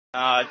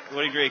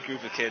What a great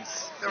group of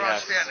kids. They're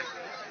outstanding.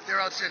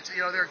 They're outstanding.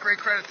 They're a great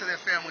credit to their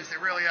families. They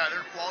really are.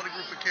 They're a quality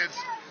group of kids.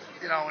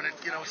 And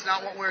it's not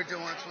what we're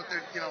doing. It's what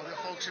their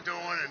folks are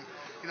doing,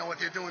 and what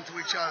they're doing to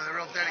each other. They're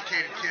real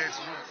dedicated kids.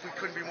 And we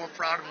couldn't be more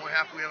proud of them. We're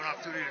happy we have an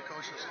opportunity to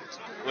coach those kids.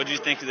 What did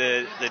you think of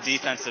the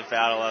defensive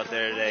battle out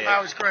there today?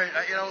 That was great.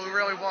 It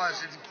really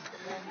was. It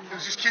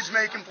was just kids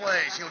making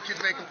plays.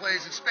 Kids making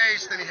plays in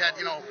space. Then you had,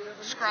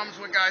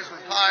 scrums with guys with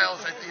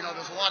piles.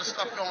 There's a lot of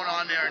stuff going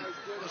on there, and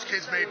those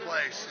kids made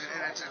plays.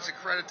 And it's a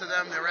credit to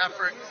them, their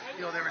effort,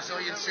 their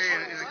resiliency,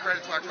 and a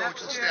credit to our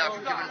coaching staff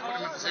for put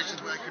them in positions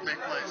where they could make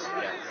plays.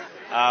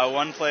 Yeah.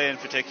 One play in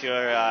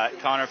particular,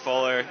 Connor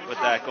Fuller with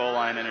that goal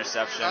line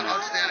interception.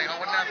 Outstanding.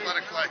 What an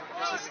athletic play.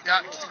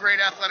 Yeah, just a great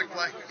athletic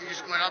play. He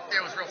just went up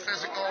there, was real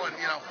physical, and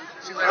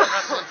seemed like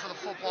wrestling for the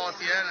football at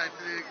the end. I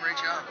did a great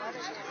job. He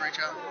did a great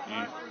job.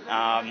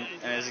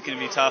 And is it going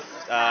to be tough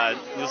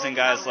losing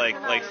guys like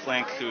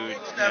Flink, who?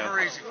 It's never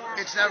easy.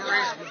 It's never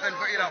easy.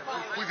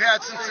 We've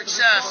had some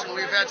success, and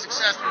we've had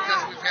success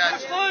because we've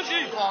had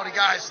quality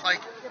guys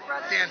like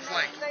Dan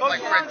Flink,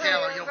 like Fred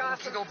Taylor. We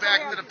can go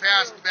back to the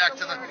past, back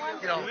to the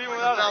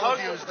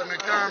Bellevues, the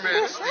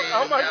McDermotts,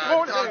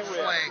 the Doug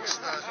Flakes,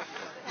 the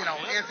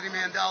Anthony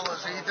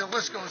Mandelas. The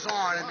list goes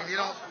on. I mean, you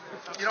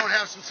don't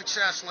have some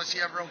success unless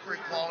you have real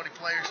great quality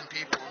players and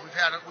people. We've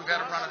had a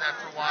run of that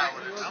for a while,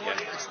 and it's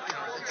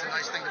a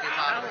nice thing to be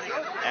part of.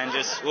 And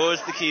just what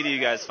was the key to you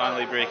guys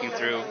finally breaking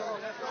through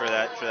for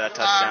that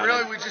touchdown?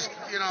 Really, we just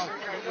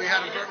we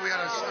had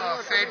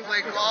a fade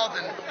play called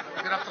and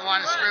got up the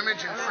line of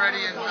scrimmage, and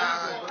Freddie and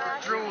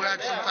Drew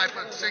had some type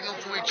of signal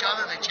to each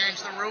other. They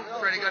changed the route.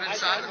 Freddie got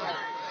inside them.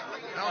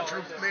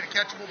 Drew made a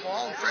catchable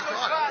ball, and Fred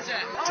caught it.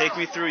 Take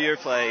me through your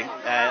play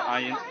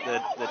on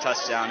the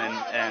touchdown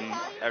and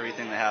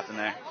everything that happened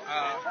there.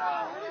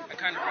 I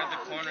kind of read the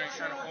corner. He's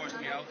trying to force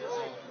me out,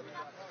 so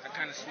I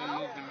kind of swim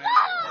moved him in.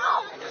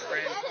 I just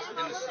ran. I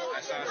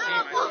saw a seam.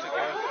 I just took it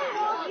out.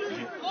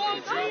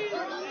 And Drew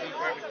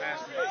perfect pass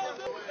to me.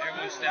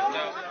 Everyone stepped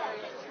up.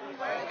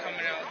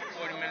 Coming out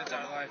 40 minutes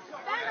out of life. I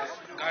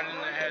got in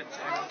their heads.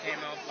 Everyone came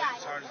out, played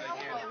as hard as they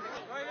can.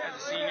 As a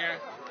senior,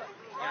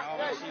 all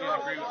my seniors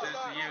agree with this.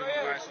 The year went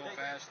by so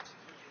fast.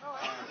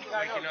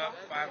 Waking up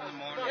 5 in the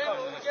morning,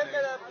 going to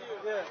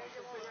the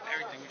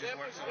everything. We just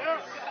worked so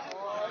hard.